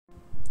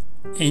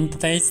In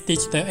today's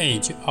digital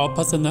age, our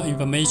personal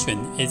information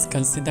is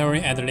considered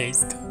at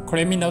risk.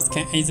 Criminals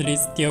can easily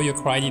steal your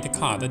credit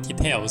card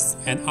details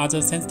and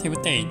other sensitive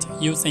data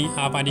using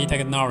RFID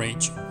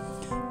technology.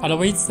 But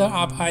with the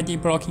RFID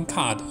Blocking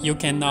Card, you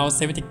can now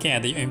safely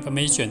get your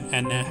information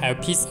and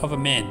have peace of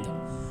mind.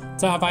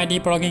 The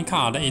RFID Blocking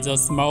Card is a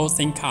small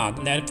SIM card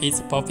that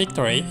fits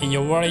perfectly in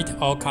your wallet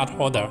or card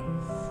holder.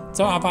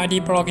 The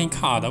RFID Blocking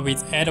Card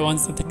with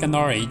advanced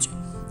technology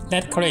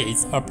that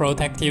creates a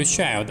protective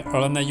shield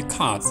around your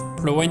cards,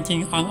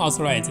 preventing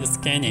unauthorized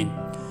scanning.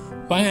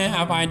 When an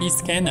RFID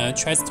scanner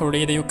tries to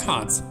read your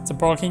cards, the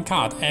blocking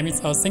card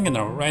emits a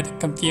signal that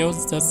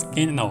confuses the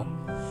signal,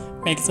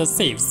 makes the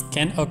thief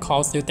scan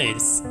across your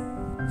data.